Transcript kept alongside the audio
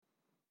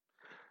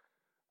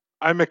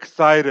I'm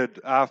excited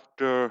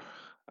after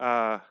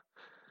uh,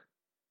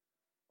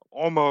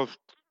 almost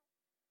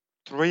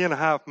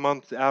 3.5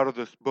 months out of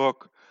this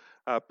book,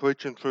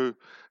 preaching through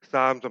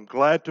Psalms. I'm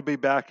glad to be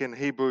back in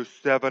Hebrews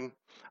 7.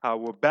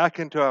 We're back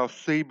into our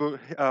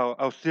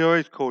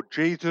series called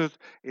Jesus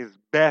is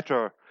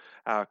Better,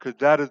 because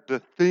that is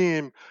the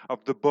theme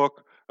of the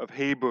book of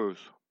Hebrews.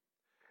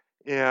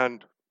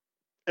 And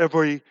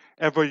every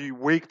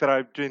week that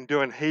I've been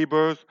doing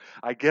Hebrews,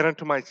 I get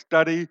into my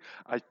study.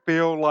 I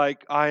feel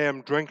like I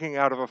am drinking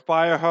out of a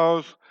fire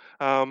hose,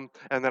 and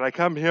then I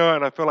come here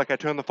and I feel like I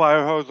turn the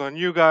fire hose on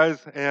you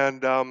guys,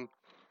 and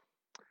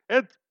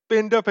it's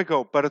been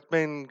difficult, but it's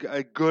been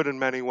good in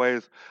many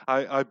ways.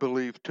 I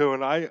believe too,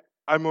 and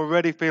I'm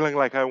already feeling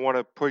like I want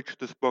to preach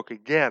this book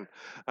again.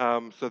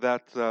 So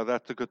that's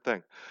a good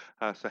thing.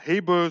 So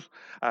Hebrews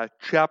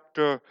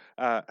chapter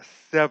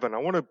 7. I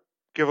want to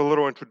give a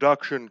little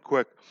introduction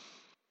quick.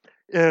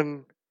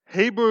 In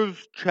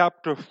Hebrews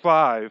chapter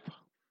 5,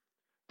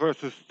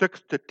 verses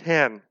 6 to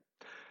 10,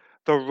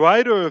 the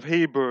writer of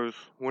Hebrews,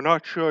 we're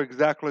not sure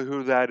exactly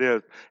who that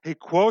is, he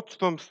quotes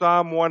from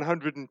Psalm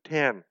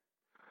 110.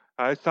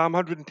 Psalm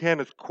 110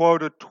 is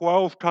quoted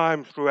 12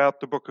 times throughout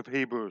the book of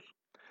Hebrews.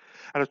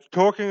 And it's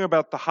talking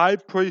about the high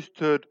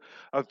priesthood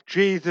of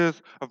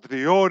Jesus, of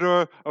the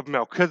order of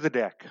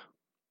Melchizedek.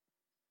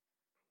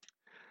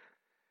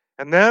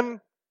 And then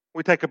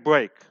we take a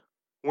break.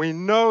 We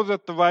know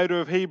that the writer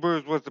of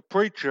Hebrews was a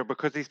preacher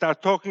because he starts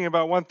talking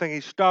about one thing,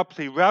 he stops,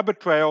 he rabbit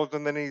trails,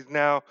 and then he's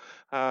now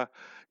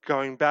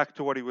going back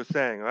to what he was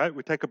saying. All right,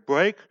 we take a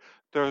break.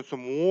 There are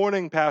some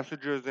warning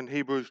passages in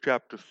Hebrews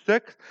chapter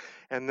 6,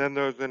 and then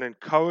there's an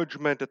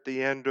encouragement at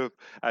the end of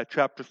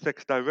chapter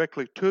 6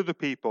 directly to the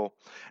people.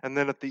 And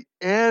then at the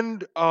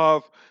end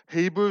of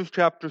Hebrews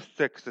chapter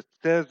 6, it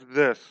says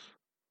this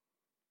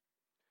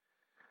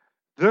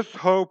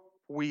hope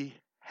we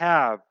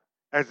have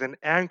as an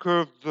anchor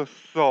of the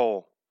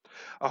soul,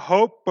 a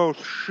hope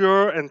both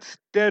sure and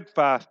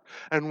steadfast,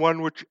 and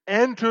one which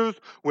enters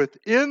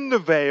within the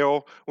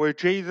veil where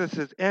Jesus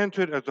has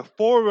entered as a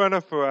forerunner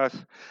for us,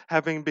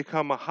 having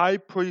become a high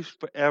priest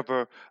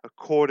forever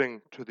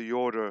according to the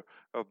order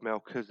of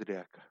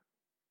Melchizedek.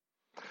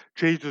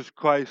 Jesus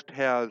Christ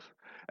has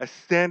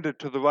ascended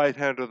to the right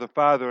hand of the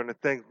Father, and I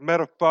think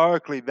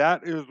metaphorically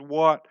that is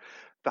what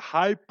the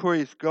high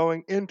priest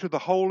going into the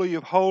Holy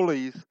of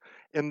Holies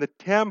in the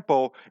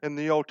temple in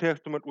the Old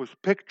Testament was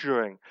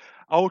picturing.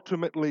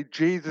 Ultimately,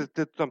 Jesus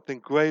did something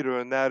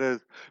greater, and that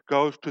is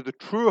goes to the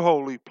true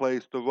holy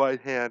place, the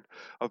right hand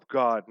of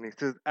God. And he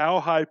says, our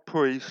high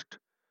priest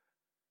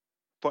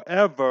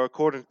forever,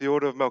 according to the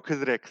order of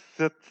Melchizedek,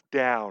 sits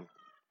down.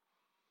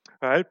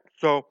 All right?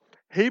 So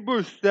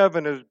Hebrews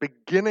 7 is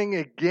beginning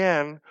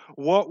again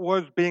what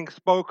was being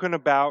spoken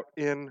about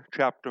in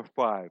chapter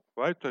 5,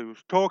 right? So he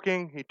was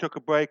talking, he took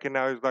a break, and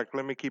now he's like,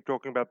 let me keep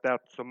talking about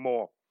that some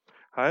more.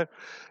 All right?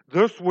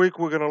 This week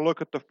we're going to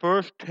look at the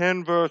first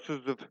 10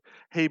 verses of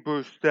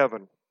Hebrews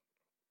 7,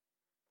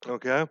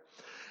 okay?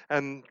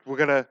 And we're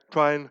going to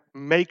try and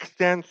make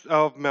sense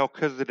of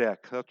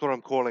Melchizedek. That's what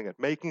I'm calling it,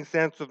 making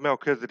sense of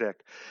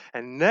Melchizedek.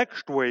 And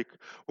next week,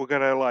 we're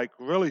going to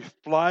really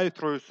fly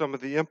through some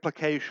of the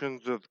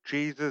implications of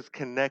Jesus'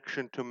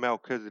 connection to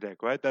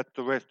Melchizedek, right? That's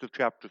the rest of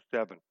chapter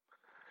 7.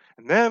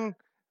 And then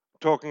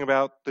talking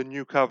about the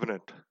new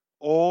covenant,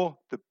 all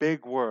the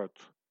big words,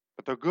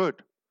 but they're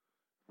good.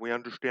 We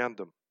understand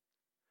them.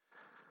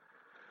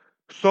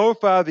 So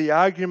far, the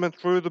argument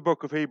through the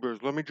book of Hebrews,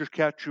 let me just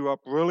catch you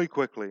up really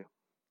quickly.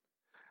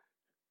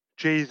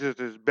 Jesus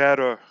is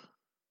better.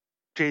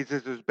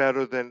 Jesus is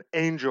better than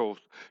angels.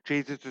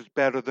 Jesus is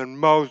better than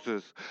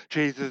Moses.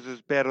 Jesus is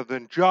better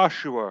than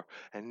Joshua.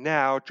 And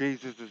now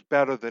Jesus is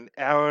better than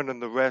Aaron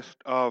and the rest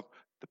of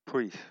the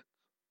priests.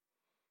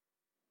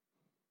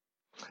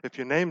 If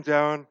your name's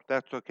Aaron,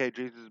 that's okay.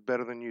 Jesus is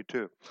better than you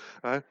too.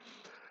 All right?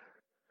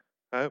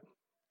 All right?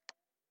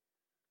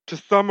 To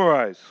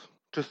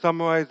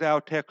summarize our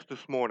text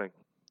this morning,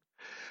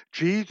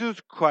 Jesus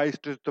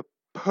Christ is the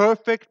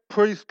perfect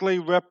priestly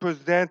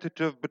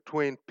representative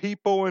between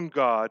people and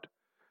God,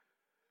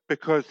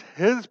 because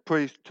his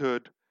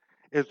priesthood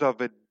is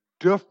of a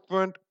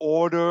different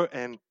order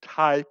and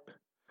type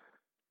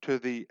to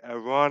the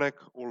Aaronic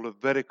or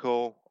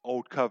Levitical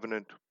Old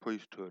Covenant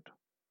priesthood.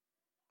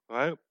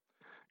 Right?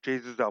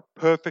 Jesus is our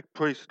perfect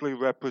priestly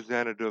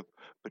representative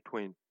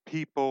between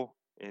people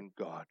and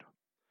God.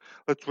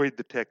 Let's read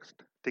the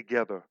text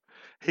together.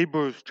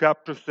 Hebrews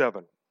chapter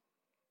 7.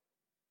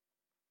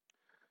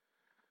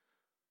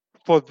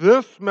 For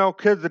this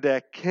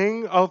Melchizedek,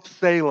 king of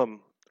Salem,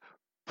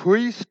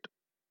 priest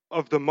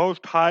of the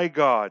Most High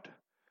God,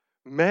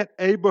 met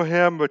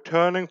Abraham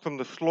returning from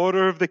the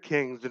slaughter of the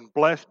kings and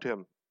blessed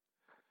him.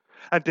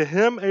 And to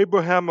him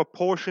Abraham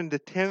apportioned the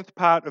 10th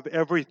part of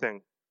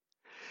everything.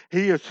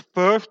 He is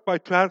first, by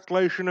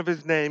translation of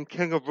his name,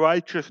 King of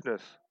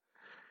Righteousness.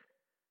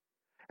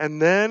 And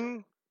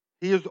then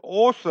he is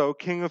also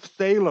King of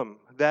Salem,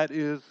 that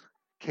is,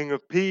 King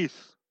of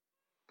Peace.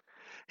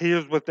 He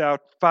is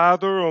without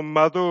father or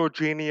mother or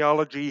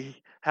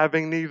genealogy,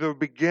 Having neither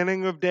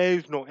beginning of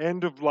days nor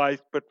end of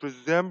life, but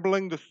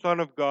resembling the Son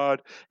of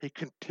God, he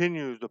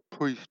continues a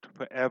priest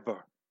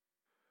forever.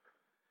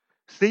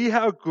 See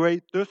how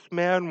great this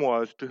man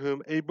was, to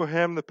whom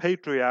Abraham the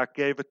patriarch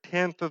gave a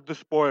tenth of the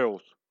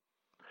spoils.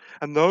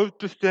 And those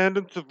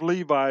descendants of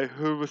Levi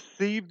who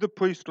received the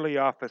priestly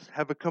office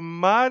have a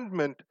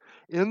commandment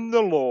in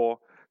the law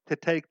to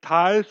take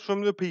tithes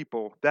from the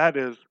people, that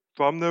is,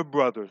 from their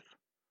brothers,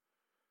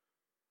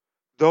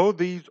 though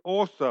these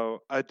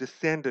also are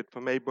descended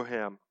from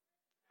Abraham.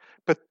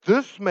 But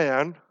this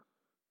man,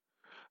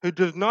 who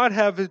does not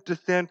have his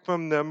descent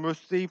from them,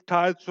 received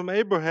tithes from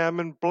Abraham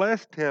and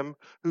blessed him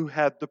who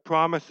had the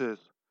promises.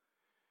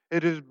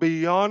 It is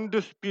beyond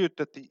dispute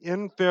that the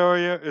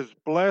inferior is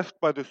blessed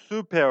by the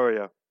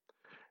superior.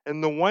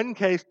 In the one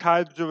case,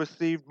 tithes are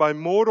received by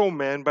mortal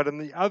men, but in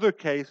the other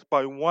case,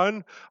 by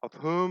one of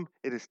whom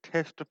it is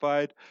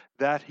testified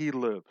that he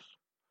lives.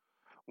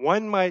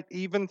 One might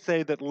even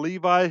say that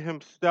Levi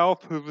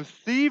himself, who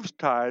receives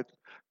tithes,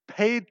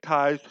 paid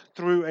tithes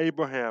through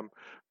Abraham,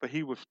 for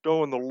he was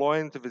still in the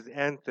loins of his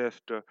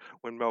ancestor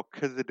when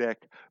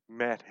Melchizedek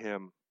met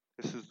him.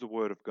 This is the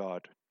word of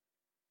God.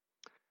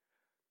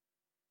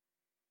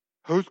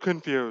 Who's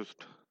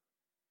confused?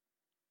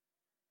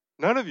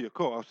 None of you.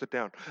 Cool, I'll sit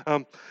down.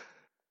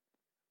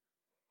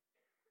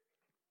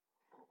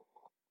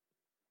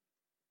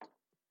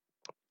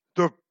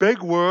 They're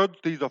big words.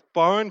 These are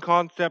foreign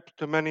concepts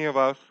to many of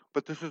us,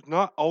 but this is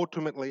not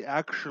ultimately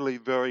actually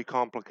very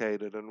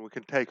complicated, and we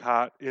can take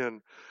heart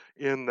in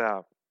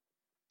that.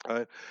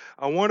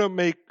 I want to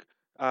make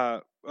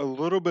a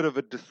little bit of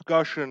a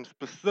discussion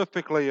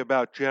specifically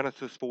about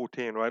Genesis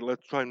 14, right?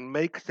 Let's try and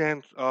make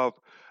sense of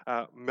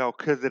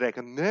Melchizedek,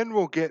 and then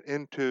we'll get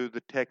into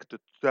the text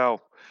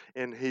itself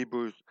in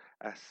Hebrews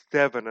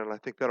 7, and I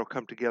think that'll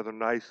come together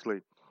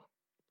nicely.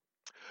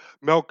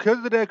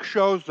 Melchizedek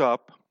shows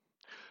up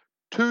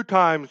 2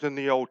 times in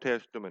the Old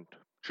Testament,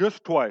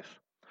 just twice.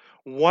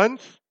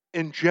 Once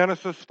in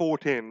Genesis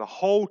 14, the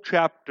whole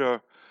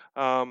chapter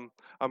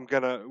we're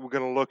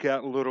gonna look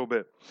at a little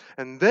bit,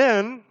 and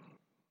then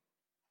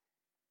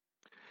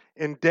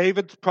in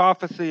David's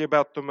prophecy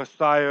about the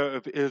Messiah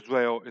of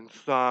Israel in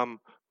Psalm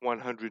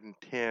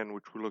 110,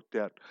 which we looked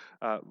at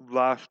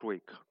last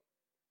week.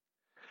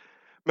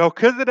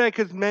 Melchizedek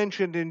is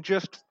mentioned in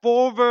just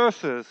 4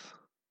 verses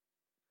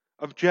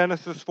of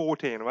Genesis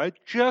 14, right?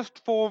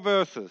 Just 4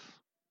 verses.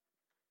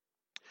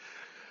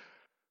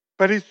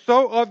 But he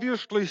so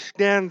obviously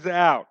stands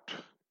out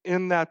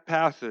in that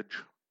passage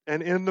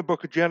and in the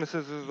book of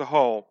Genesis as a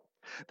whole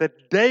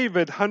that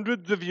David,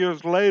 hundreds of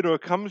years later,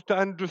 comes to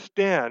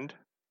understand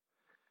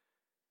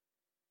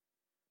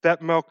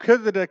that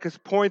Melchizedek is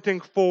pointing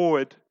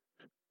forward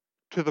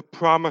to the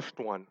promised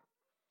one,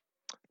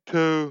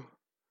 to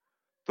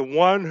the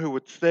one who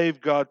would save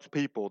God's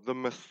people, the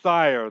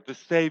Messiah, the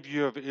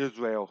Savior of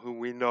Israel, who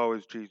we know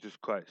as Jesus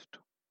Christ.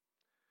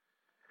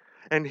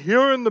 And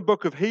here in the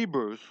book of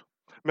Hebrews,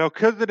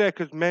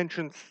 Melchizedek is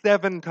mentioned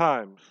 7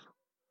 times,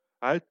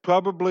 right?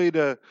 Probably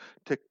to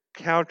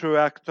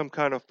counteract some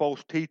kind of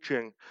false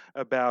teaching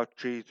about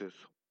Jesus.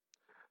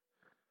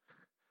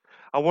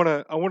 I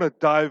want to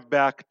dive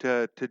back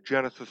to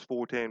Genesis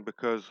 14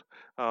 because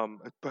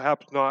it's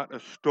perhaps not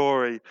a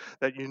story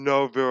that you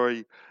know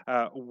very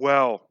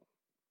well.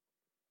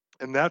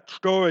 And that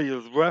story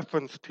is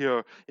referenced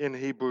here in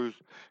Hebrews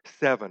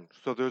 7.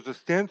 So there's a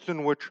sense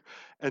in which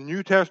a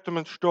New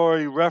Testament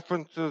story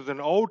references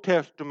an Old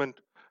Testament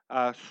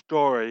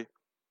story.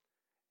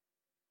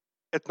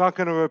 It's not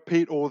going to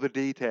repeat all the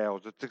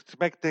details. It's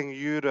expecting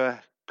you to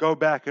go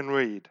back and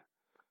read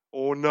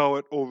or know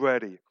it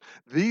already.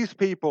 These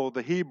people,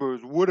 the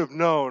Hebrews, would have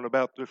known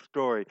about this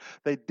story.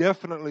 They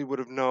definitely would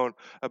have known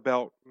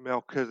about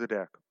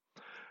Melchizedek.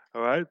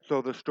 All right,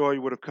 so the story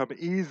would have come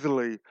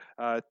easily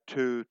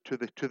to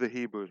the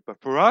Hebrews.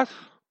 But for us,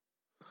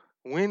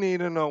 we need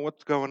to know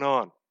what's going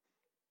on.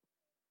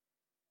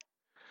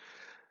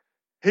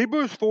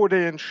 Hebrews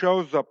 14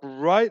 shows up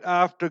right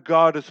after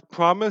God has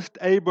promised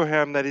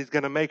Abraham that he's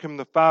going to make him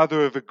the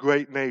father of a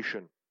great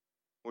nation,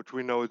 which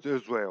we know is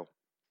Israel.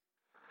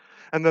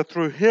 And that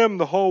through him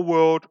the whole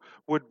world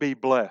would be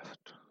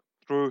blessed,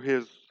 through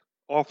his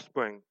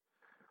offspring.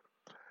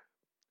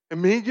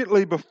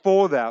 Immediately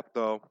before that,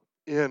 though,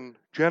 in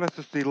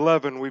Genesis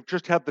 11, we've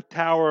just had the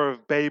Tower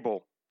of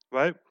Babel,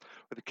 right?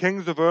 With the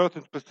kings of earth,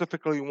 and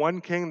specifically one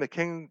king, the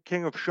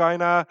king of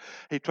Shinar,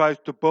 he tries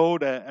to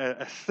build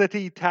a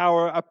city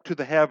tower up to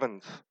the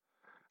heavens.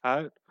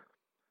 Right?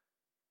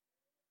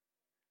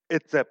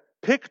 It's a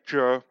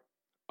picture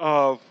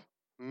of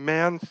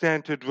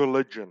man-centered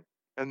religion.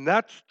 And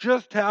that's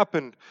just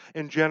happened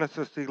in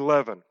Genesis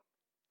 11.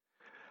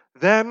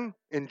 Then,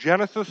 in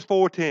Genesis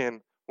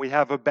 14, we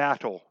have a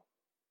battle.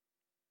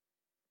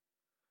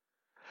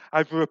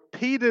 I've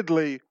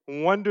repeatedly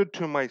wondered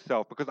to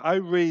myself, because I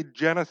read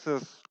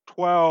Genesis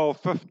 12,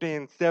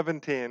 15,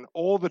 17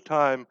 all the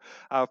time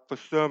for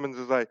sermons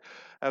as I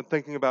am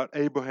thinking about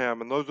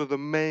Abraham, and those are the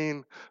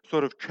main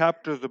sort of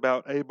chapters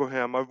about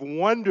Abraham. I've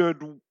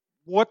wondered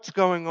what's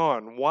going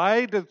on.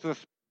 Why does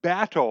this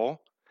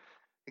battle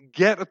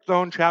get its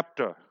own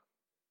chapter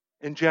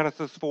in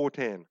Genesis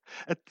 14.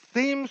 It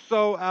seems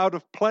so out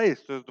of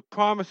place. There's the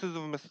promises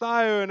of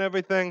Messiah and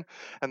everything,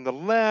 and the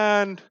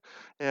land,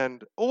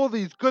 and all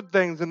these good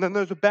things, and then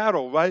there's a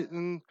battle right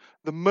in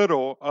the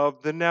middle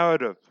of the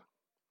narrative.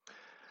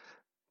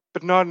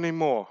 But not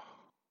anymore.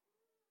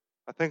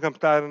 I think I'm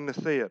starting to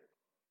see it.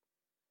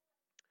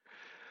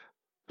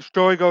 The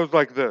story goes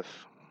like this.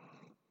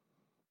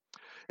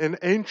 In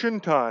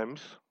ancient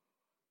times,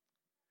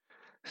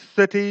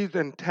 cities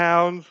and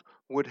towns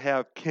would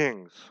have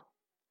kings.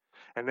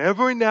 And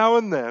every now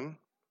and then,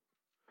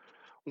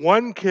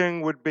 one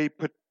king would be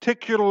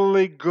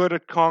particularly good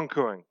at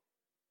conquering.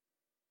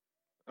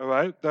 All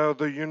right?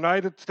 The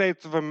United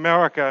States of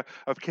America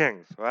of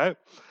kings, right?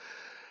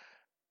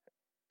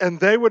 And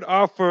they would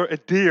offer a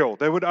deal.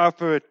 They would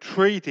offer a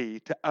treaty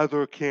to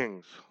other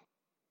kings.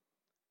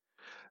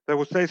 They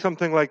would say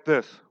something like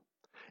this.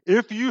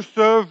 If you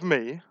serve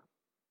me,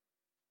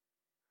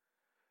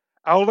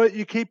 I'll let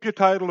you keep your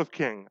title of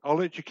king. I'll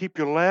let you keep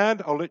your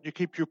land. I'll let you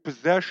keep your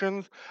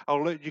possessions.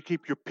 I'll let you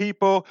keep your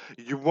people.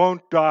 You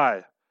won't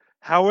die.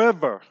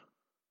 However,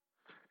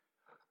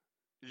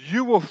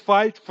 you will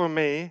fight for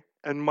me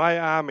and my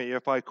army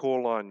if I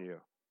call on you.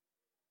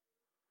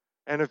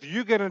 And if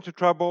you get into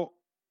trouble,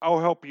 I'll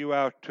help you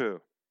out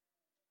too.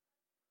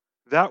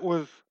 That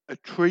was a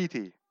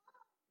treaty.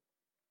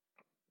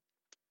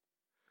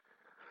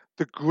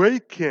 The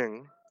great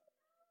king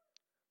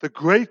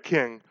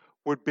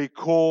would be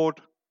called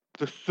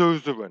the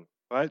suzerain,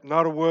 right?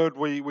 Not a word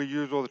we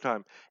use all the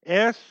time.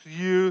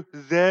 Suzeran,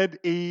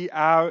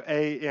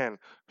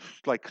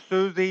 like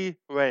Susie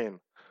Rain,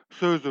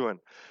 suzerain.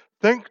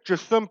 Think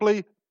just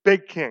simply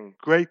big king,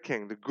 great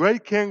king. The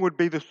great king would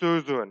be the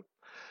suzerain.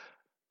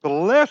 The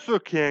lesser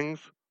kings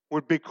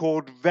would be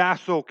called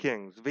vassal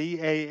kings,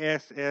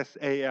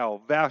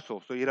 Vassal,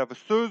 vassal. So you'd have a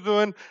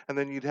suzerain, and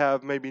then you'd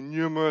have maybe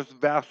numerous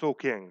vassal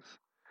kings.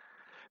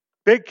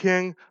 Big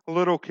king,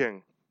 little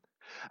king.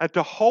 And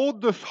to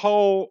hold this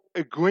whole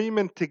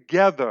agreement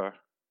together,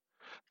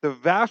 the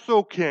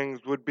vassal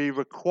kings would be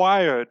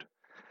required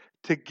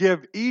to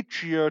give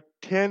each year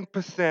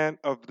 10%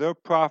 of their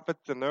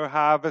profits and their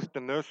harvest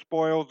and their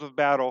spoils of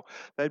battle.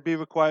 They'd be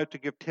required to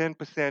give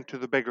 10% to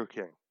the bigger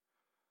king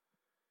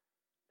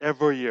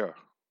every year.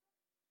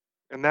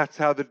 And that's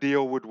how the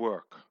deal would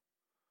work.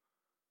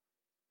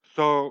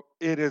 So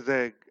it is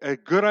a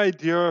good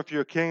idea if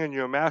you're a king and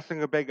you're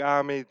amassing a big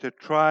army to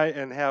try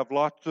and have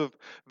lots of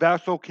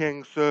vassal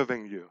kings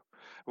serving you.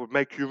 It would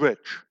make you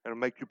rich and it would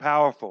make you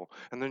powerful,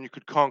 and then you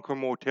could conquer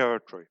more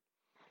territory.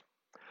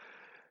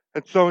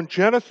 And so in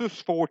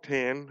Genesis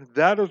 14,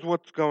 that is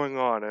what's going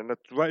on. And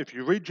it's right, if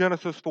you read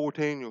Genesis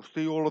 14, you'll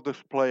see all of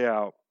this play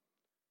out.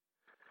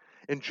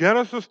 In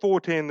Genesis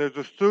 14, there's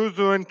a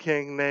suzerain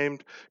king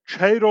named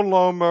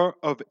Chedorlaomer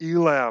of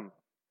Elam.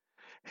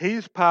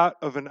 He's part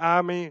of an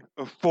army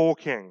of 4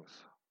 kings,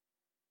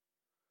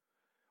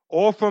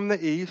 all from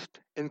the east,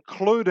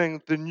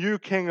 including the new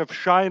king of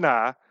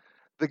Shinar,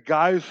 the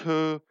guys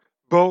who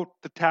built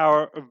the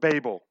Tower of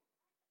Babel.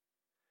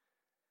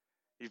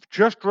 You've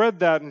just read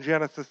that in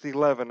Genesis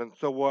 11, and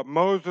so what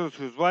Moses,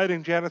 who's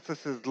writing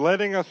Genesis, is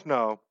letting us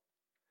know,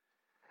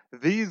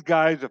 these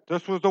guys, if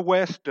this was a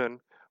Western,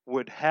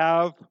 would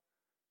have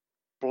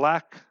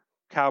black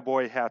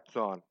cowboy hats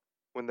on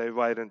when they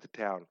ride into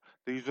town.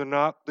 These are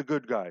not the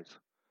good guys.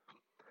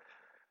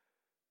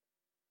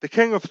 The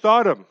king of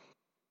Sodom,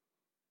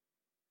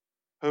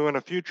 who in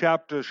a few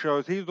chapters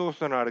shows he's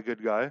also not a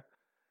good guy,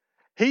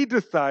 he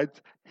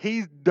decides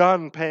he's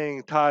done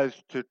paying tithes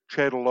to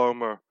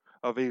Chedorlaomer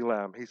of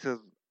Elam. He says,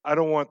 I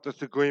don't want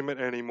this agreement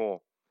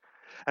anymore.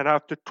 And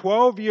after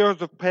 12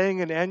 years of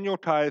paying an annual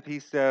tithe, he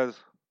says,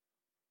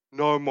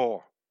 no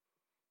more.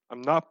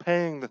 I'm not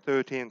paying the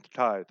 13th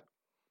tithe.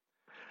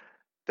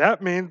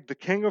 That means the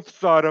king of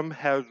Sodom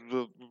has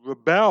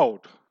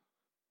rebelled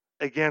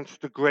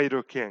against the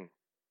greater king.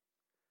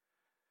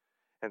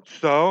 And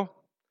so,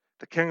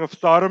 the king of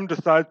Sodom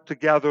decides to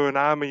gather an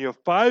army of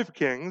 5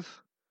 kings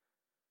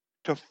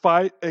to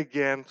fight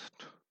against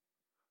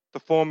the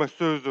former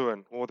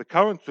suzerain, or the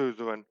current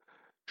suzerain,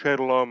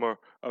 Chedorlaomer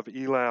of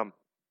Elam.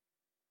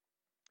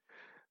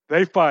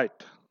 They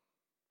fight.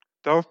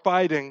 They're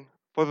fighting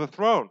for the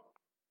throne.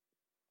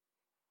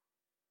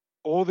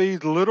 All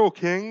these little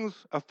kings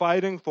are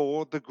fighting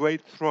for the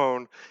great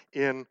throne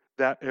in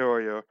that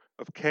area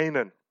of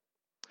Canaan.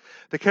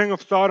 The king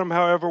of Sodom,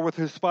 however, with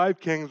his 5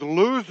 kings,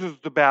 loses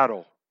the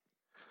battle.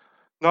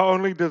 Not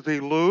only does he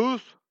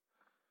lose,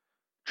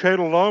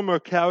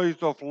 Chedorlaomer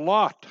carries off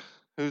Lot,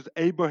 who's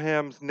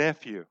Abraham's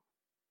nephew.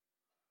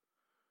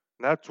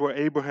 And that's where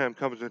Abraham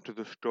comes into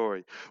the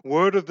story.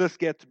 Word of this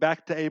gets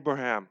back to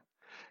Abraham.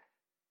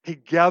 He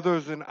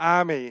gathers an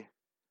army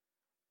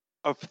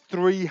of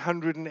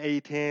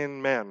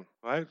 318 men,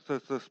 right? So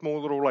it's a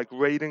small little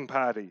raiding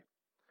party.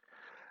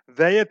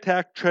 They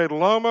attack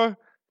Chedorlaomer,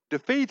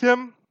 defeat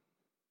him,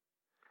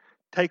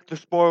 take the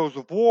spoils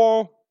of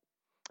war,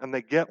 and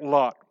they get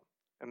Lot,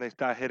 and they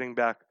start heading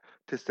back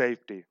to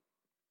safety.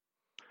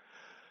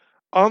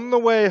 On the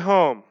way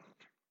home,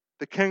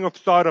 the king of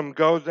Sodom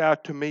goes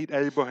out to meet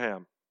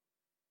Abraham.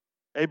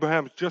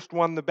 Abraham's just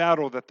won the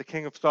battle that the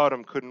king of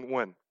Sodom couldn't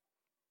win.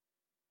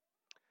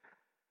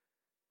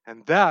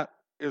 And that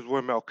is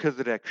where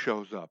Melchizedek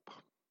shows up.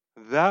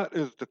 That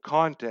is the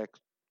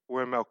context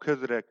where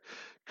Melchizedek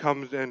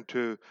comes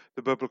into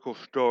the biblical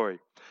story.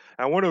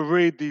 I want to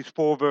read these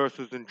 4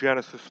 verses in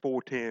Genesis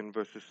 14,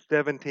 verses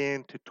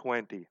 17 to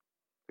 20.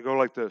 They go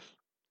like this.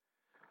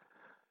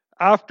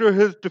 After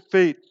his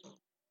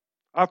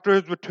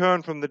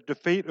return from the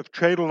defeat of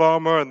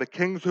Chedorlaomer and the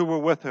kings who were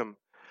with him,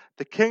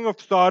 the king of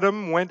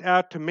Sodom went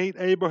out to meet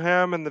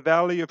Abraham in the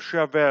valley of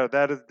Shaveh,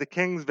 that is the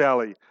king's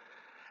valley.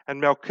 And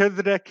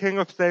Melchizedek, king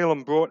of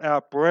Salem, brought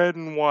out bread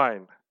and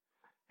wine.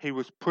 He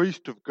was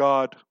priest of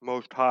God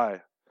Most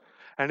High.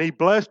 And he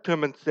blessed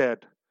him and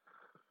said,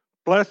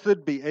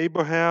 Blessed be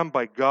Abraham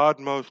by God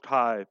Most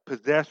High,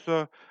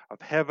 possessor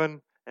of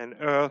heaven and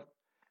earth,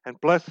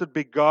 and blessed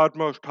be God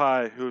Most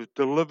High, who has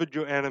delivered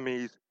your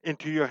enemies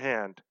into your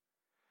hand.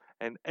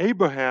 And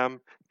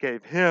Abraham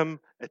gave him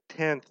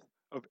 1/10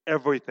 of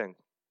everything.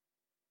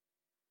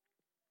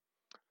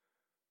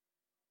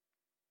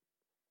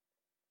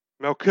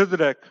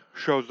 Melchizedek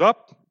shows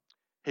up.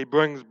 He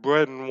brings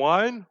bread and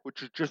wine,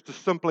 which is just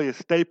simply a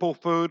staple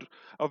food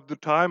of the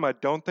time. I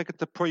don't think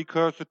it's a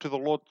precursor to the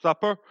Lord's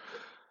Supper.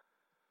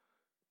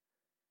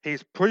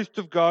 He's priest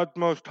of God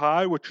Most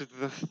High, which is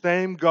the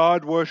same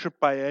God worshipped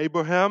by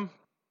Abraham.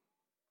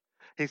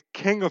 He's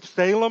king of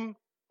Salem.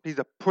 He's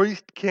a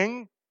priest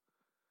king.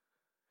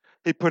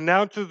 He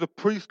pronounces a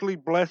priestly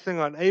blessing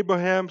on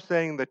Abraham,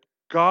 saying that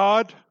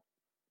God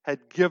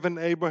had given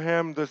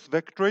Abraham this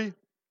victory.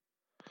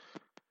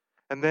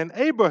 And then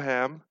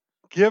Abraham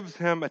gives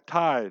him a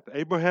tithe.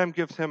 Abraham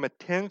gives him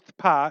 1/10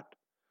 part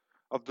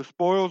of the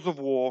spoils of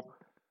war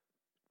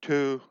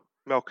to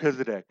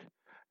Melchizedek.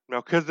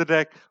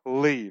 Melchizedek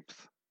leaves.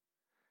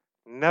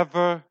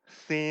 Never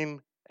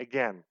seen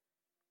again.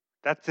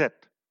 That's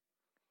it.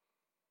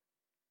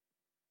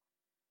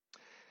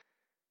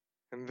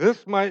 And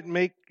this might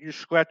make you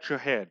scratch your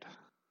head.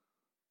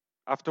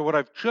 After what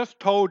I've just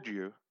told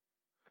you,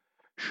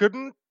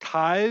 shouldn't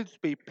tithes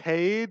be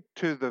paid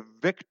to the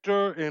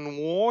victor in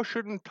war?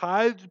 Shouldn't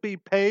tithes be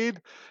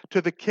paid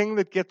to the king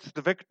that gets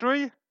the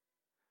victory?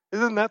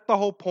 Isn't that the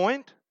whole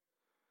point?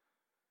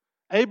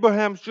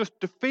 Abraham's just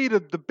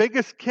defeated the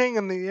biggest king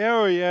in the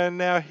area, and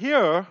now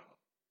here,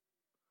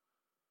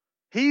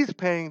 he's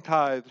paying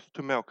tithes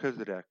to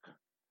Melchizedek.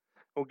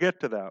 We'll get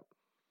to that.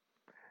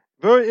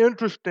 Very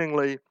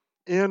interestingly,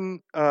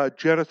 in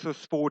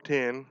Genesis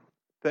 14,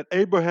 that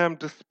Abraham,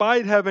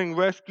 despite having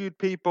rescued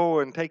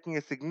people and taking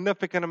a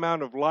significant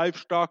amount of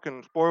livestock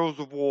and spoils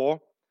of war,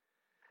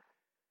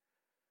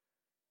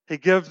 he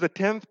gives the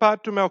 10th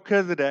part to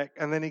Melchizedek,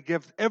 and then he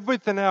gives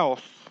everything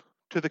else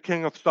to the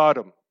king of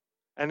Sodom.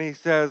 And he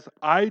says,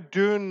 I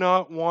do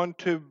not want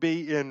to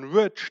be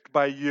enriched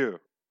by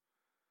you.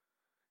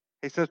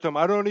 He says to him,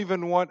 I don't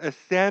even want a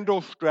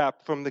sandal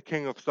strap from the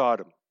king of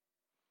Sodom.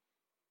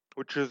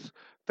 Which is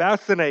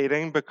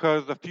fascinating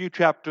because a few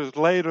chapters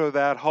later,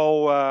 that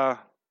whole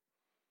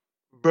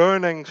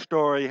burning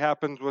story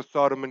happens with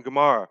Sodom and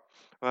Gomorrah.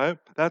 Right?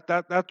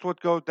 That's what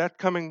goes. That's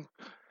coming,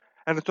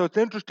 and so it's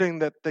interesting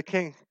that the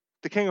king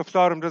of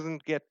Sodom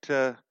doesn't get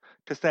to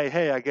say,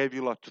 "Hey, I gave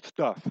you lots of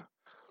stuff.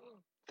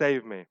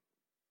 Save me."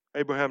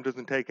 Abraham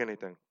doesn't take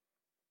anything.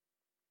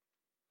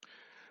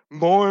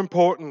 More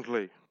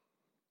importantly,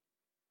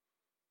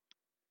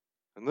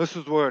 and this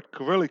is where it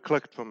really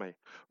clicked for me.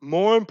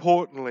 More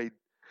importantly,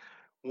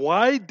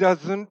 why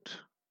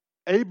doesn't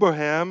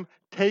Abraham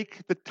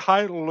take the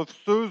title of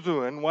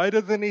suzerain? Why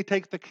doesn't he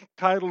take the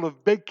title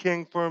of big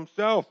king for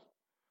himself?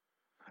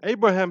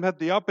 Abraham had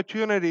the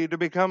opportunity to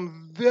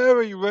become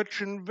very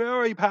rich and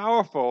very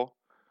powerful.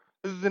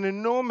 This is an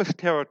enormous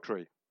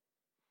territory.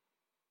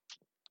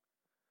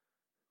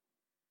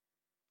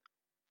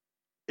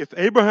 If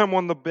Abraham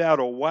won the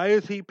battle, why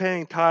is he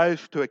paying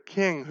tithes to a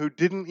king who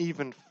didn't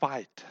even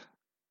fight?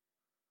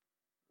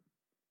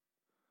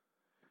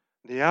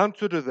 The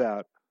answer to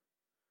that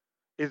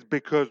is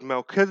because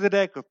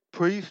Melchizedek, a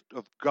priest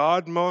of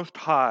God Most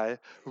High,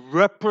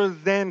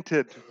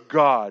 represented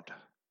God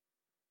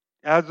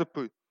as a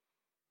priest.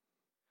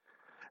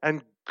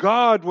 And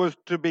God was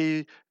to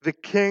be the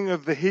king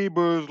of the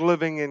Hebrews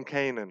living in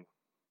Canaan.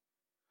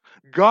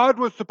 God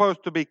was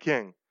supposed to be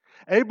king.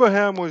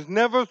 Abraham was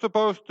never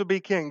supposed to be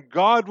king.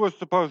 God was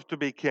supposed to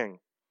be king.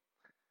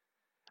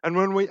 And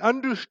when we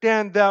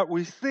understand that,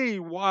 we see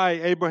why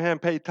Abraham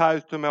paid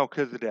tithes to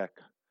Melchizedek.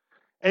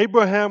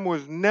 Abraham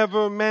was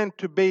never meant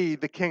to be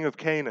the king of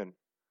Canaan.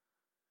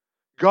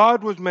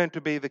 God was meant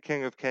to be the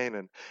king of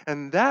Canaan.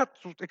 And that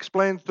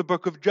explains the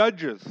book of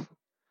Judges.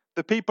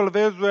 The people of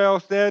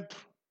Israel said,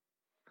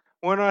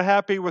 we're not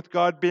happy with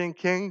God being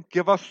king.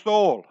 Give us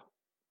Saul.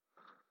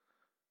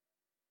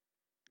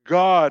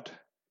 God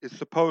is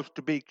supposed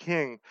to be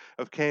king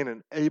of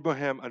Canaan.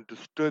 Abraham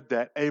understood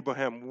that.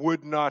 Abraham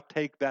would not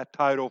take that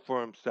title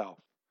for himself.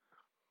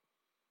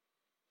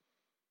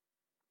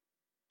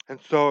 And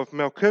so if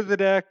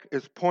Melchizedek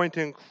is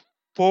pointing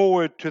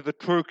forward to the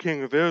true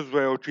King of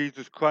Israel,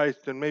 Jesus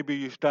Christ, and maybe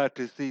you start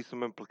to see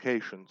some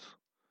implications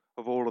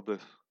of all of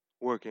this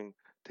working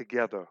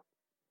together.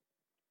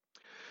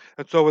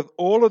 And so with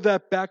all of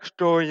that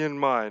backstory in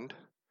mind,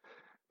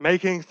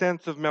 making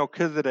sense of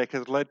Melchizedek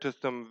has led to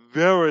some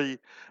very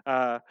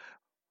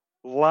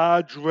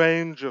large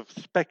range of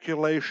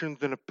speculations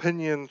and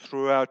opinions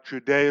throughout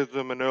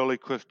Judaism and early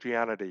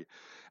Christianity.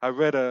 I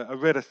read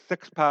a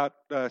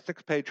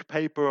six-page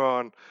paper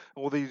on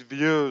all these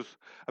views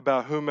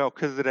about who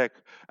Melchizedek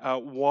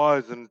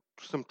was, and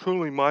some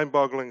truly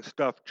mind-boggling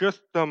stuff.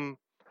 A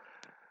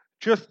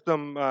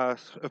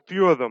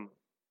few of them.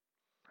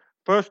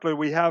 Firstly,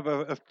 we have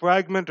a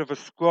fragment of a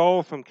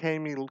scroll from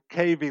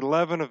Cave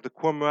 11 of the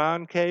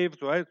Qumran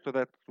caves, right? So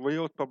that's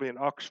real. It's probably in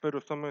Oxford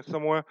or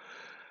somewhere,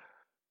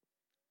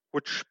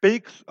 which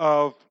speaks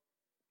of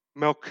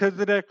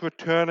Melchizedek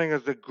returning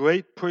as a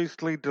great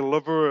priestly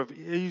deliverer of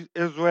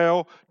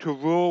Israel to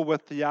rule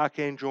with the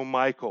archangel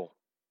Michael.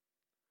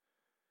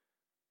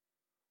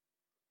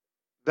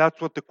 That's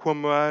what the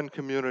Qumran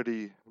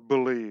community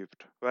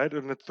believed, right?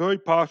 And it's very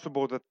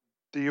possible that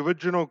the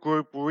original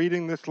group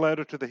reading this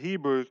letter to the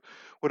Hebrews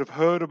would have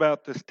heard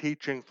about this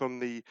teaching from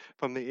the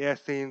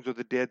Essenes or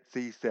the Dead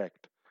Sea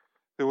sect.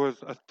 There was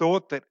a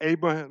thought that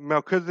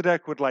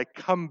Melchizedek would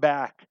come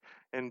back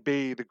and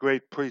be the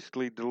great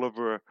priestly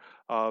deliverer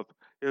of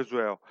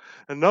Israel.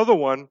 Another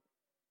one,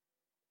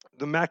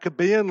 the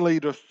Maccabean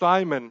leader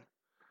Simon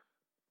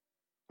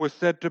was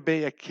said to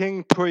be a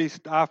king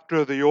priest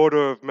after the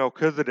order of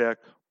Melchizedek,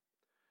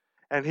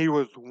 and he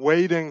was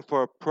waiting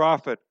for a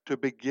prophet to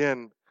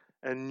begin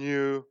a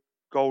new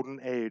golden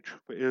age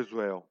for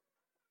Israel.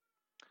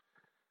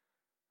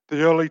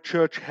 The early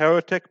church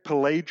heretic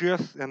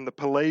Pelagius and the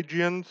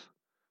Pelagians,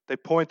 they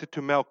pointed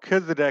to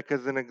Melchizedek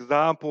as an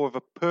example of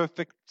a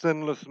perfect,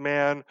 sinless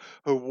man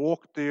who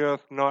walked the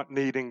earth not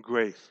needing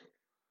grace.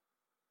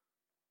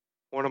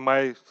 One of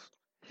my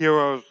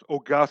heroes,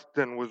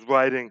 Augustine, was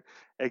writing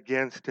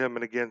against him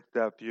and against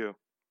that view.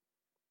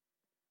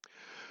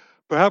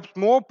 Perhaps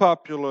more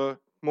popularly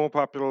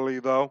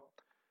though,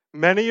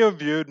 many have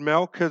viewed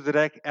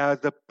Melchizedek as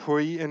a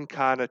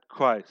pre-incarnate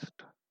Christ,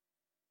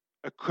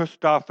 a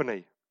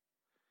Christophany,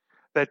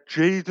 that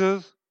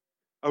Jesus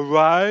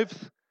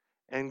arrives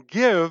and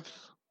gives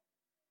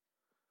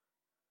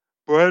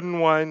bread and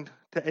wine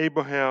to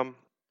Abraham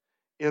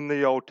in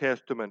the Old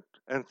Testament,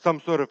 and some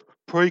sort of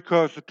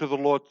precursor to the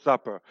Lord's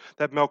Supper.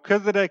 That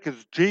Melchizedek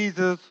is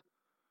Jesus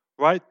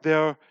right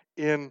there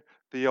in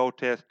the Old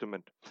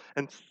Testament.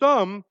 And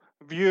some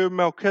view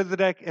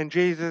Melchizedek and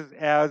Jesus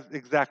as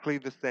exactly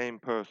the same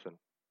person.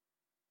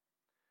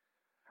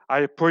 I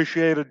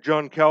appreciated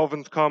John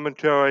Calvin's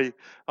commentary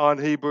on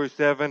Hebrews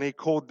 7. He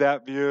called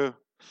that view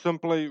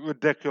simply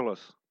ridiculous.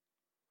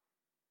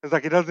 It's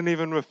like he doesn't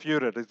even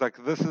refute it. He's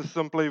like, this is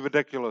simply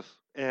ridiculous,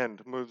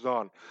 and moves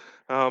on.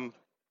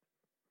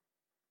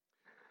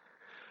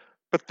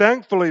 But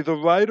thankfully, the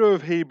writer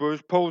of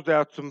Hebrews pulls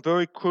out some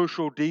very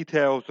crucial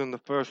details in the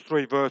first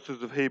 3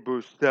 verses of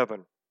Hebrews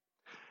 7.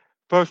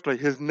 Firstly,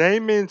 his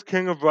name means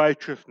King of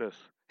Righteousness.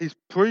 He's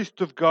priest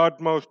of God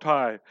Most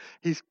High.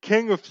 He's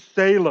King of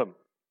Salem.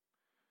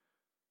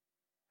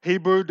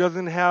 Hebrew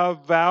doesn't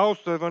have vowels,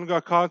 so they've only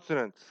got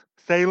consonants.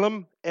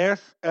 Salem,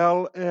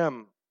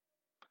 S-L-M.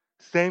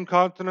 Same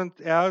consonant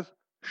as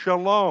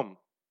Shalom,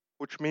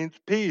 which means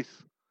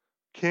peace.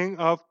 King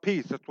of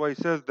peace. That's why he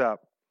says that.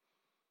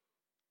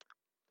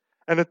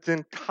 And it's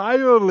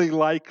entirely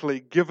likely,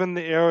 given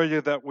the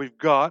area that we've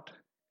got,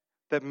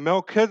 that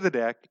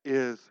Melchizedek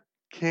is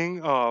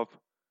king of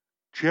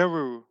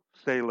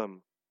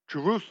Jerusalem.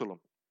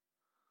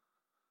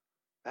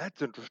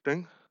 That's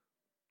interesting.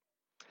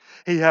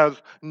 He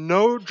has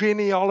no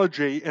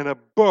genealogy in a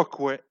book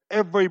where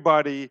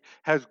everybody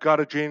has got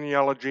a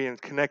genealogy and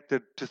is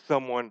connected to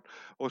someone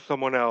or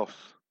someone else.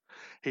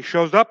 He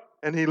shows up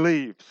and he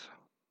leaves.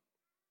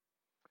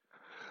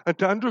 And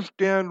to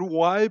understand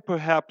why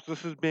perhaps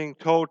this is being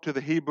told to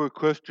the Hebrew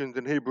Christians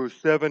in Hebrews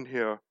 7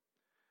 here,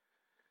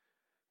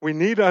 we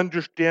need to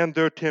understand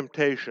their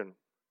temptation.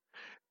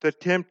 The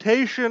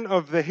temptation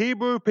of the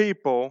Hebrew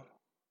people,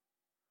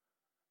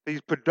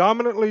 these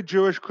predominantly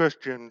Jewish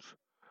Christians,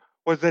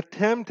 was a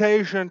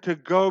temptation to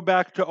go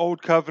back to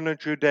Old Covenant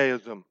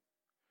Judaism.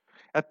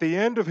 At the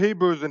end of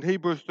Hebrews, in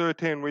Hebrews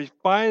 13, we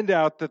find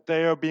out that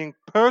they are being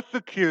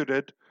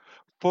persecuted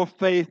for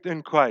faith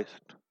in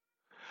Christ.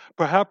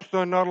 Perhaps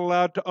they're not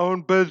allowed to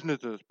own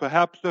businesses.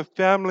 Perhaps their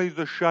families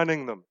are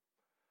shunning them.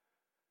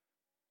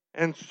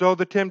 And so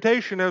the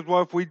temptation is,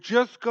 well, if we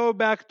just go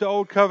back to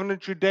Old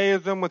Covenant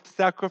Judaism with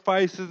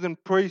sacrifices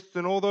and priests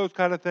and all those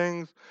kind of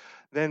things,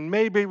 then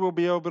maybe we'll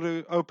be able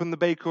to open the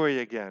bakery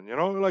again.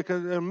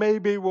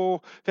 Maybe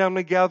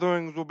family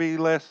gatherings will be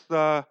less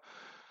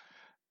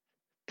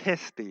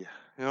testy.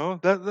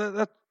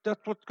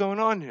 That's what's going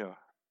on here.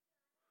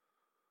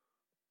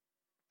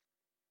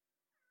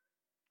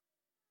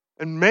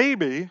 And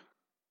maybe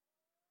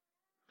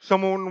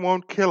someone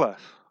won't kill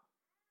us.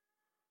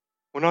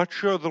 We're not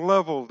sure the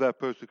level of that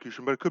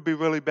persecution, but it could be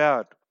really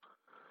bad.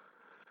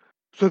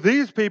 So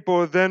these people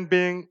are then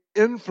being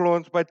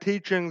influenced by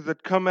teachings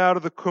that come out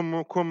of the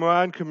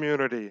Qumran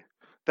community,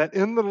 that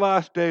in the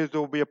last days there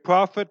will be a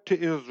prophet to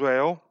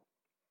Israel,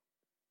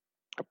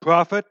 a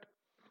prophet,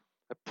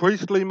 a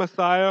priestly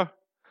Messiah,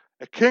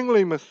 a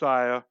kingly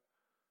Messiah,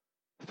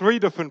 three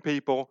different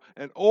people,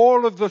 and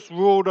all of this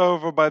ruled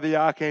over by the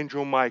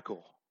archangel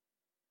Michael.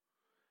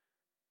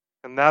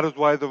 And that is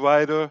why the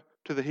writer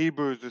to the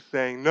Hebrews is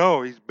saying,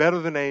 no, he's better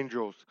than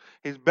angels.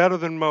 He's better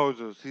than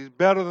Moses. He's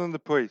better than the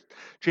priest.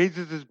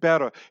 Jesus is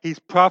better. He's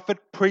prophet,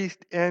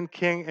 priest, and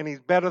king, and he's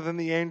better than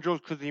the angels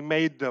because he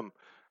made them.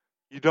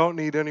 You don't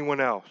need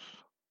anyone else.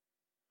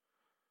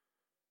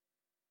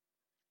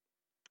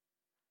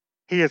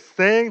 He is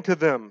saying to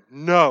them,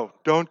 no,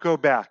 don't go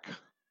back.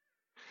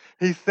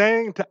 He's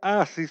saying to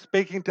us, he's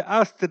speaking to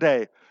us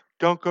today,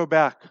 don't go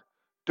back.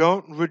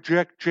 Don't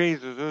reject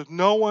Jesus. There's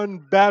no one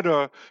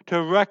better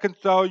to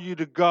reconcile you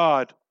to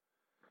God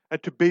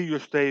and to be your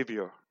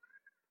Savior.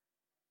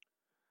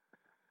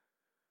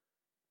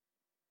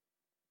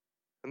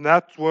 And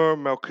that's where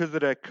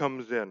Melchizedek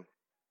comes in.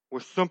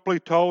 We're simply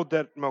told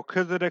that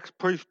Melchizedek's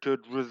priesthood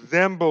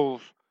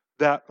resembles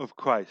that of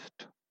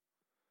Christ.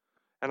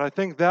 And I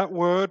think that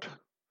word,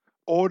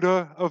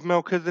 order of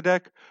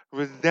Melchizedek,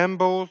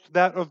 resembles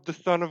that of the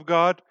Son of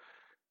God,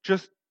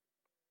 just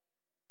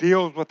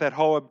deals with that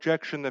whole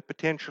objection that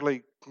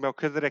potentially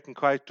Melchizedek and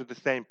Christ are the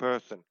same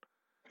person.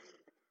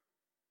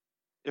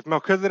 If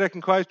Melchizedek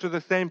and Christ are the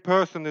same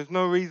person, there's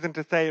no reason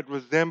to say it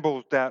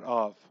resembles that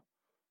of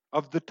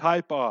the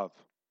type of,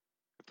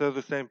 if they're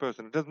the same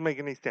person. It doesn't make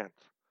any sense.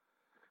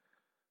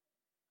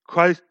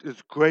 Christ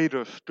is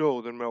greater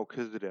still than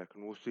Melchizedek,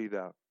 and we'll see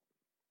that.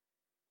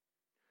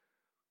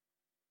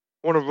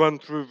 I want to run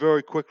through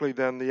very quickly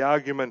then the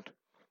argument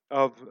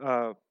of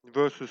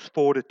verses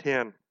 4 to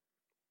 10.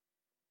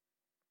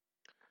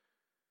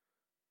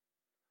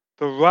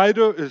 The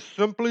writer is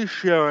simply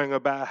sharing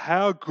about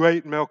how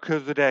great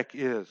Melchizedek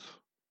is.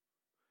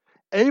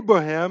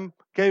 Abraham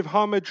gave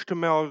homage to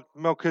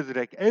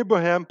Melchizedek.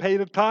 Abraham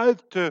paid a tithe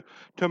to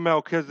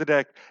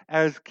Melchizedek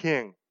as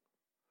king.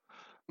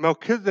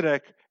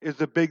 Melchizedek is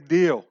a big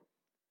deal.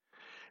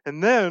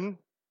 And then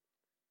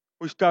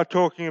we start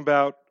talking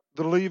about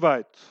the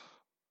Levites.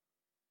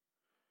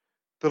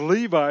 The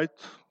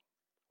Levites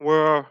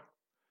were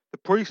the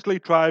priestly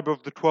tribe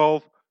of the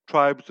 12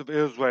 tribes of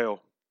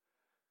Israel.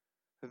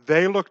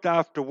 They looked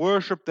after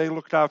worship, they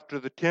looked after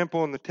the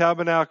temple and the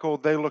tabernacle,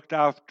 they looked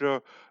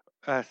after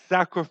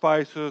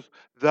sacrifices.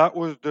 That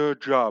was their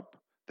job.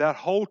 That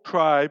whole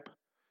tribe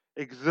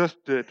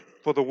existed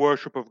for the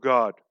worship of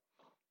God.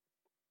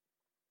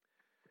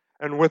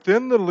 And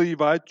within the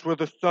Levites were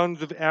the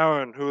sons of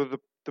Aaron, who are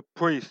the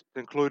priests,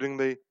 including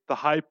the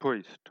high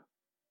priest.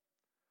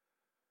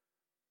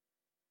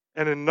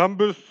 And in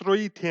Numbers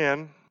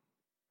 3:10,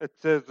 it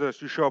says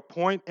this, you shall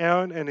appoint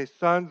Aaron and his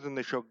sons, and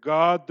they shall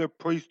guard their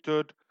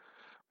priesthood.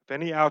 If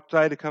any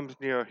outsider comes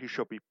near, he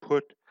shall be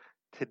put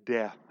to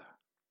death.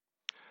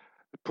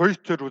 The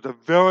priesthood was a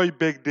very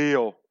big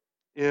deal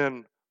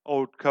in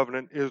Old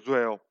Covenant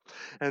Israel.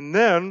 And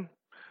then,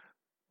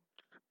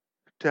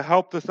 to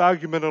help this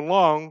argument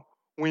along,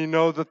 we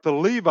know that the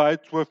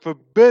Levites were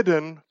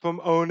forbidden from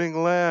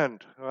owning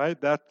land. Right?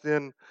 That's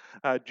in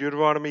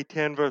Deuteronomy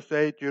 10, verse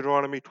 8,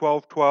 Deuteronomy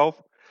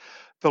 12:12.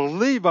 The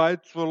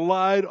Levites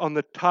relied on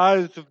the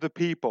tithes of the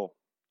people.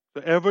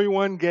 So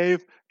everyone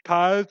gave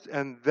tithes,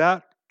 and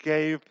that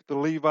gave the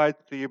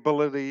Levites the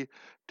ability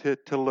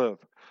to live.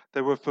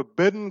 They were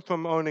forbidden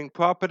from owning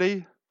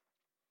property,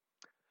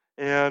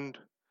 and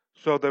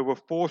so they were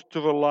forced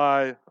to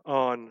rely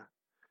on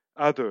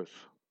others.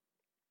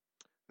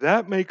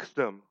 That makes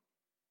them,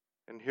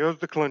 and here's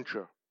the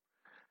clincher,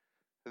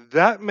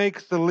 that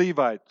makes the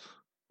Levites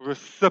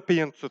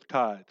recipients of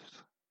tithes.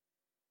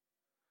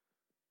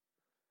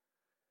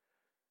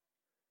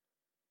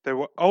 They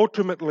were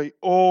ultimately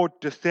all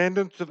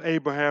descendants of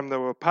Abraham. They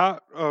were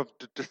part of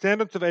the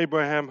descendants of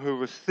Abraham who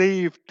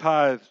received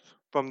tithes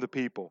from the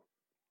people.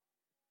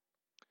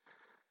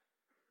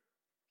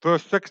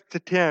 Verse 6 to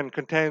 10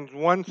 contains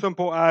one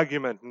simple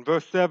argument. In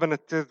verse 7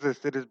 it says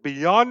this, it is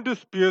beyond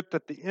dispute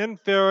that the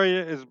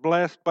inferior is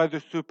blessed by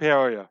the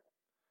superior.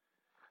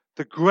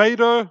 The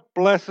greater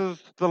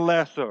blesses the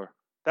lesser.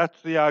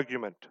 That's the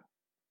argument.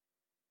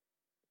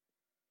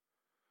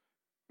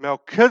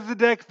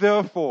 Melchizedek,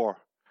 therefore,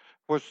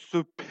 was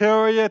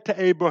superior to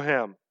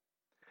Abraham,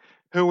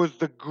 who was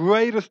the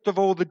greatest of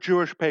all the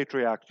Jewish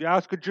patriarchs. You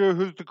ask a Jew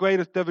who's the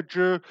greatest ever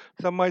Jew,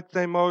 some might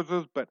say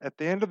Moses, but at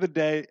the end of the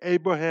day,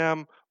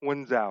 Abraham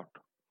wins out.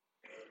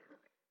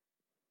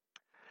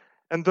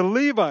 And the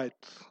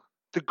Levites,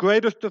 the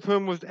greatest of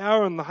whom was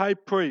Aaron, the high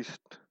priest,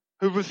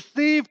 who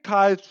received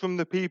tithes from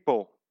the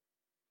people,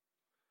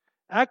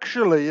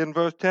 actually, in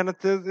verse 10 it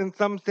says, in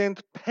some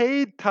sense,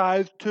 paid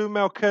tithes to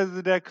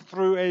Melchizedek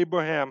through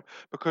Abraham,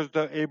 because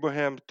they're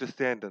Abraham's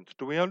descendants.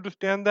 Do we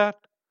understand that?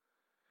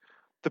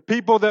 The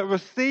people that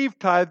received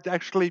tithes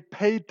actually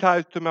paid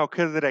tithes to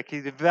Melchizedek.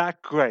 He's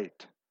that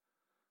great.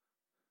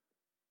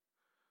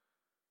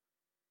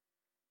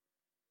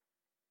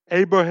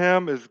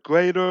 Abraham is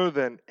greater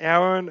than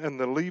Aaron and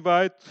the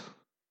Levites.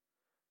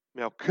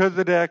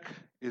 Melchizedek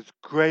is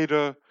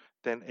greater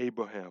than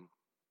Abraham.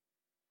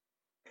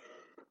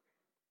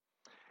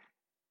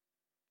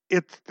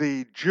 It's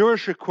the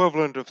Jewish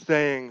equivalent of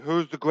saying,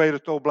 who's the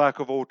greatest Old Black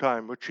of all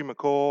time? Richie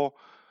McCaw,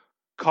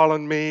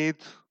 Colin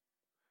Meads?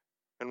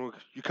 And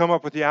you come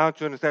up with the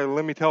answer and say,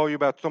 let me tell you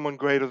about someone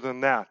greater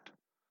than that.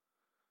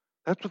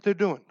 That's what they're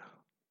doing.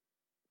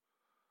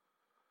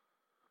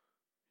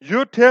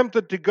 You're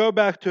tempted to go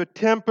back to a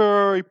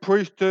temporary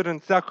priesthood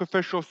and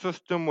sacrificial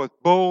system with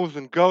bulls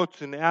and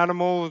goats and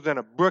animals and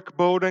a brick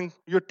building.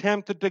 You're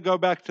tempted to go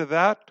back to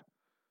that.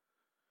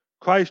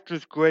 Christ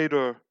is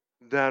greater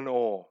than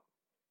all.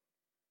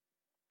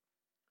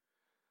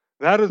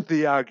 That is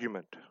the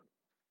argument.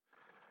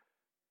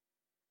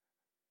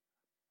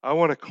 I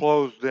want to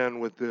close then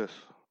with this.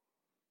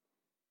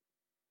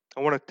 I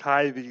want to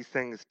tie these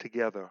things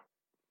together.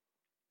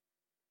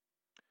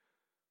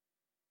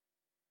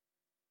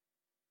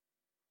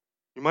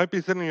 You might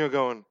be sitting here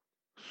going,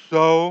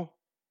 so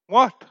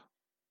what?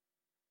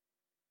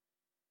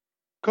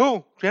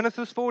 Cool.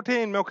 Genesis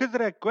 14,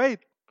 Melchizedek, great.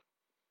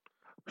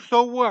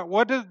 So what?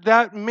 What does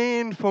that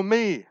mean for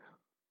me?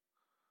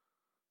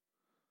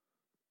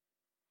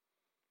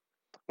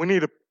 We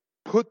need to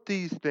put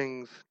these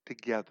things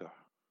together.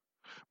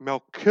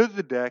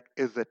 Melchizedek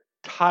is a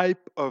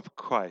type of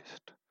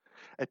Christ.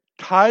 A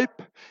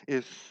type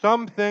is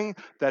something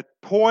that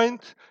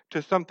points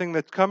to something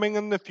that's coming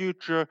in the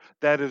future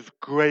that is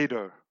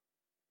greater.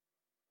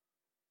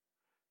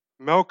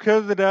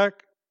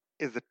 Melchizedek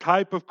is a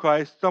type of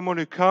Christ, someone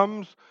who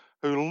comes,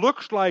 who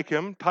looks like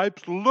him.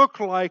 Types look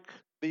like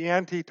the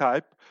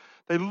antitype.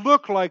 They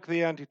look like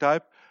the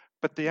antitype,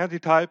 but the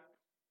antitype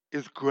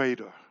is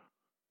greater.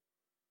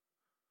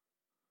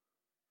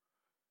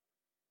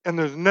 And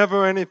there's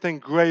never anything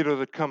greater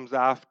that comes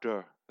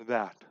after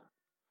that.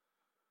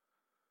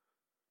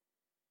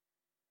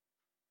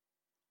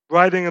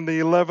 Writing in the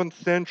 11th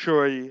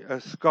century, a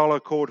scholar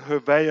called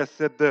Herveus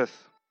said this: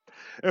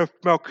 if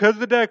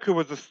Melchizedek, who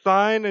was a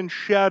sign and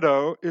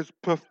shadow, is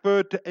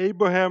preferred to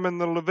Abraham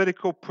and the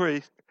Levitical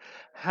priest,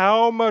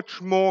 how much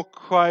more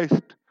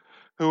Christ,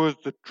 who is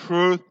the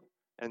truth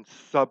and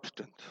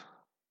substance?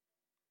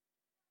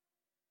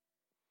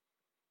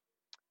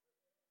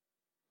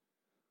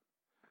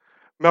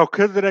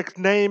 Melchizedek's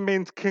name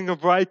means King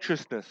of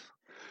Righteousness.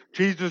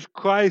 Jesus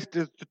Christ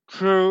is the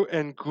true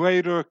and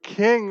greater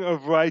King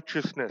of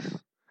righteousness.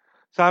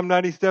 Psalm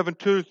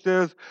 97:2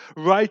 says,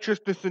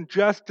 righteousness and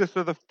justice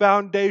are the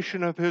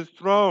foundation of his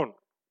throne.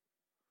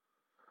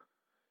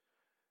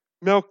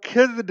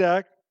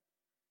 Melchizedek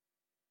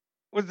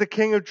was the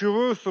king of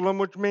Jerusalem,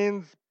 which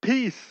means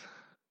peace.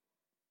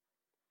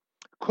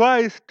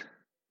 Christ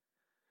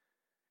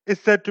is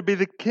said to be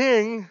the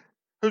king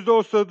who's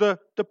also the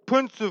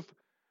prince of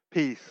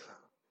peace.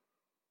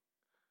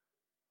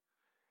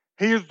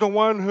 He is the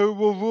one who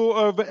will rule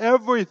over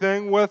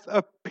everything with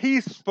a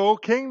peaceful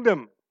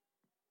kingdom.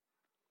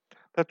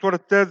 That's what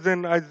it says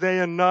in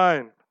Isaiah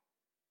 9.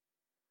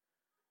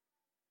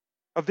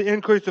 Of the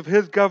increase of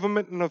his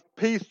government and of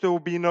peace there will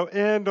be no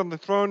end on the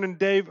throne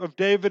of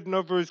David and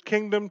over his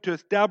kingdom, to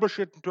establish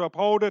it and to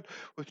uphold it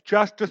with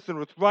justice and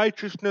with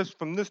righteousness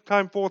from this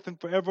time forth and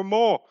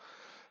forevermore.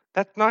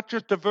 That's not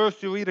just a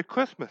verse you read at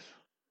Christmas.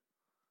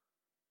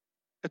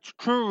 It's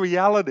true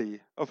reality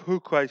of who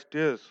Christ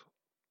is.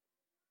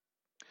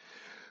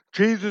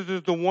 Jesus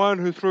is the one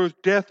who through his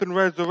death and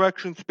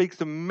resurrection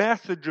speaks a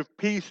message of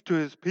peace to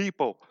his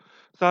people.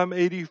 Psalm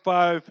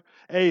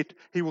 85:8,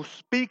 he will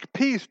speak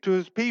peace to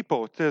his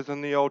people, it says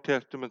in the Old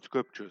Testament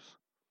scriptures.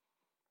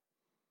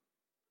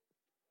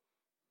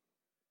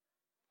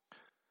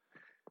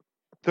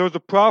 There was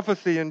a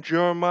prophecy in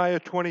Jeremiah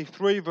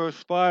 23,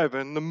 verse 5,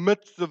 in the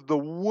midst of the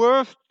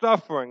worst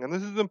suffering, and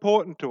this is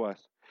important to us,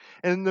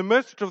 in the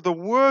midst of the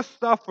worst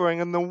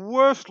suffering and the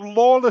worst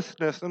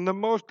lawlessness and the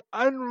most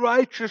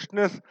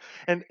unrighteousness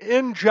and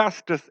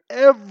injustice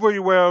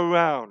everywhere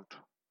around,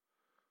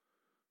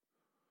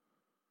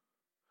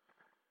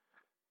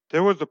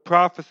 there was a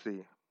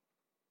prophecy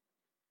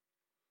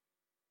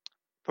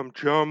from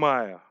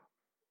Jeremiah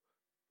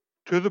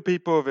to the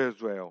people of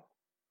Israel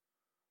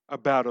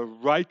about a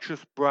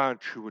righteous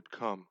branch who would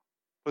come.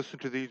 Listen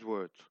to these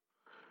words.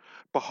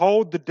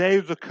 Behold, the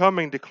days are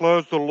coming,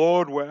 declares the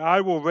Lord, where I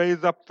will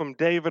raise up from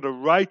David a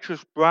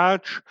righteous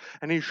branch,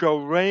 and he shall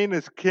reign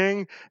as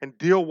king and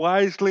deal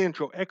wisely and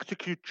shall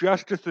execute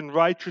justice and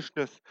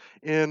righteousness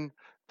in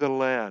the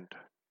land.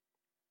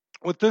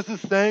 What this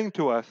is saying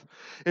to us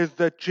is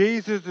that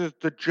Jesus is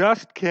the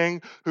just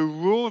king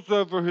who rules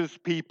over his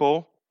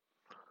people,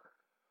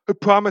 who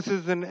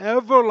promises an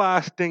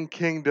everlasting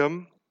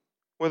kingdom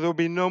where there will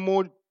be no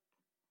more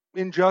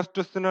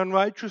injustice and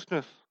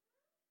unrighteousness.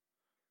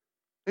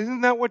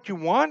 Isn't that what you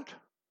want?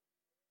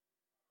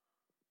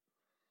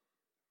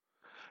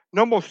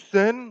 No more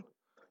sin,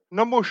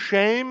 no more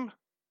shame,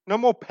 no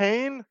more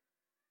pain.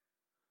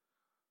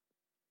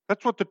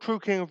 That's what the true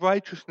King of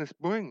Righteousness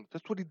brings.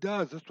 That's what he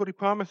does. That's what he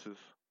promises.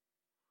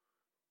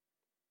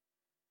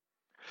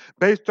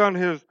 Based on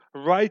his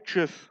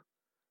righteous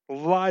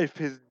life,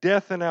 his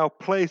death in our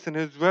place, and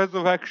his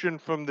resurrection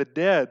from the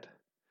dead,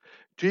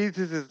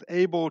 Jesus is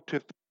able to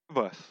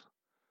forgive us,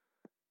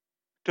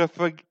 to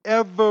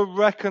forever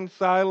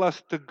reconcile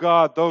us to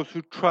God, those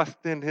who trust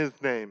in his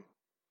name,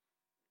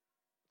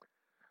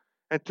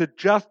 and to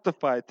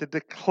justify, to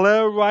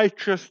declare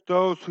righteous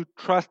those who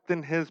trust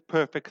in his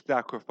perfect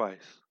sacrifice.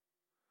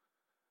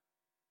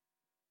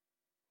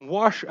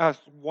 Wash us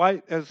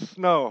white as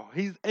snow.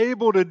 He's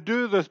able to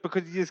do this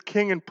because he is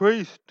king and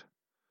priest,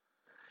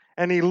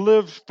 and he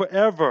lives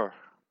forever,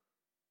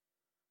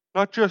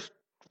 not just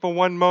for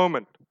one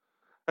moment.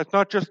 It's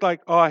not just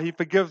like, oh, he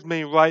forgives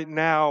me right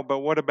now, but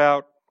what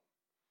about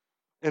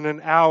in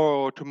an hour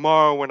or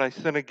tomorrow when I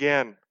sin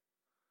again?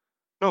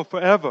 No,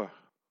 forever.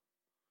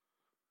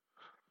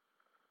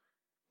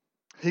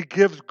 He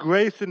gives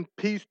grace and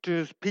peace to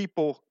his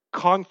people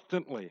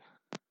constantly.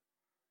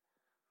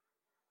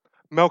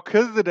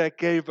 Melchizedek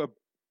gave a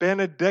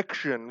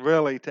benediction,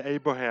 really, to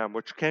Abraham,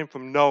 which came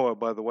from Noah,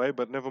 by the way,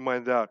 but never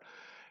mind that.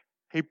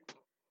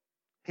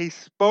 He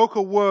spoke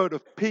a word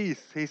of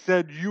peace. He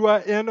said, you are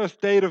in a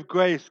state of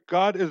grace.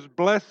 God is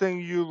blessing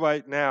you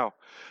right now.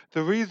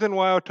 The reason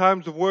why our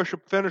times of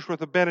worship finish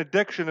with a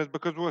benediction is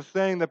because we're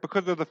saying that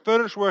because of the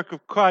finished work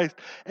of Christ,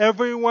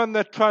 everyone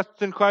that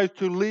trusts in Christ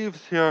who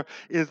leaves here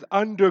is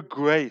under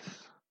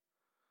grace.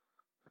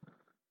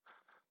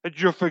 That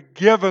you're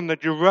forgiven,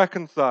 that you're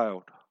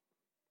reconciled.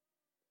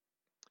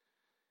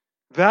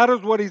 That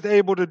is what he's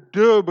able to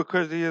do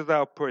because he is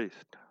our priest.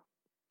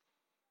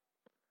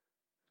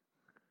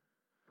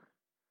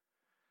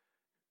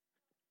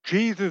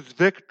 Jesus'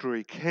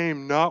 victory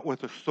came not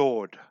with a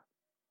sword.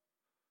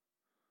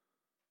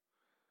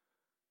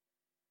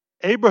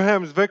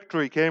 Abraham's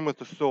victory came with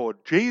a sword.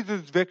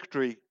 Jesus'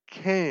 victory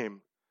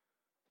came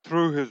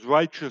through his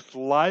righteous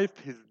life,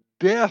 his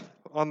death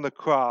on the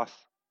cross,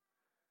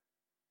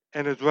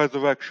 and his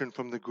resurrection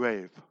from the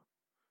grave.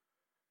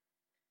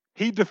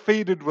 He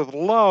defeated with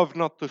love,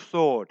 not the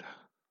sword.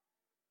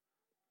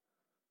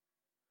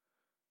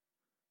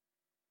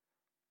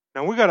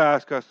 Now we got to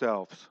ask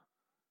ourselves,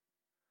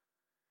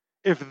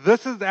 if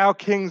this is our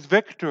king's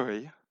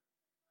victory,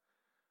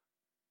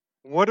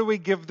 what do we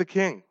give the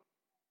king?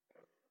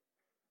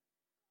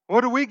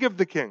 What do we give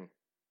the king?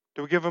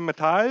 Do we give him a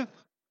tithe?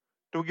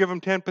 Do we give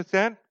him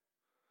 10%?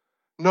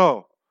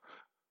 No.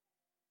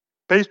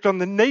 Based on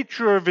the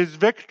nature of his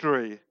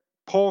victory,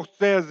 Paul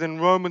says in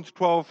Romans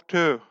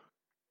 12:2,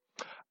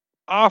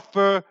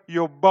 offer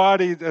your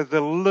bodies as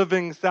a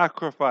living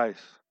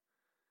sacrifice.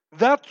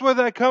 That's where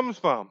that comes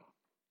from.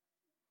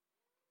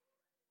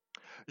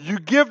 You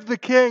give the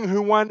king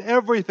who won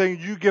everything,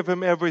 you give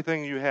him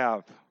everything you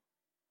have.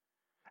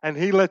 And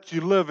he lets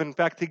you live. In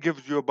fact, he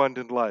gives you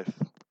abundant life.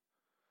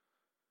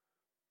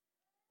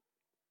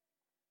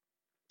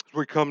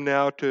 We come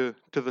now to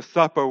the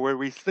supper where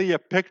we see a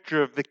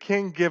picture of the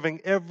king giving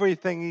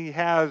everything he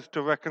has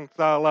to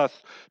reconcile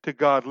us to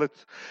God.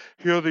 Let's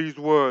hear these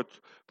words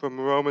from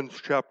Romans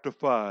chapter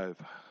 5.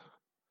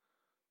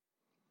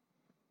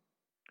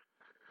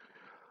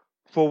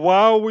 For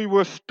while we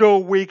were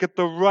still weak, at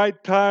the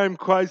right time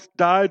Christ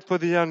died for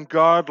the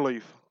ungodly.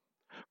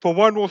 For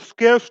one will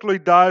scarcely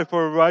die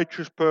for a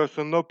righteous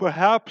person, though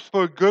perhaps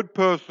for a good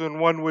person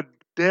one would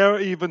dare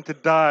even to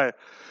die.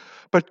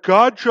 But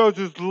God shows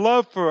his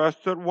love for us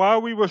that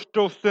while we were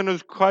still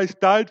sinners, Christ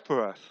died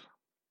for us.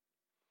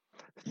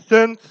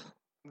 Since,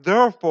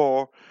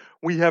 therefore,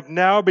 we have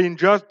now been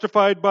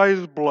justified by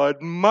his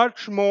blood,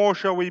 much more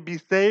shall we be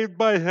saved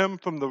by him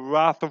from the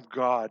wrath of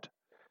God.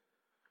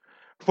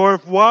 For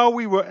if while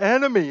we were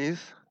enemies,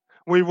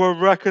 we were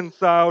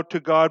reconciled to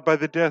God by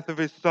the death of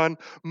his Son,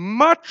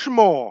 much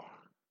more,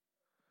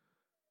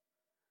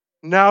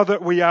 now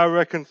that we are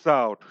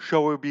reconciled,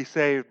 shall we be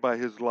saved by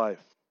his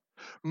life.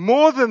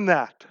 More than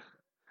that,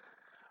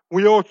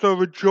 we also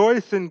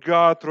rejoice in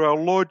God through our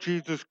Lord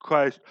Jesus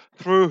Christ,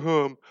 through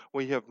whom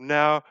we have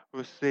now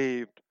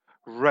received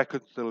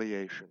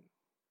reconciliation.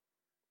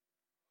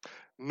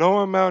 No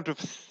amount of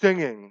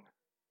singing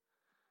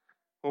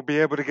will be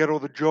able to get all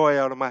the joy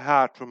out of my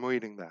heart from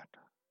reading that.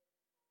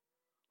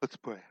 Let's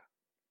pray.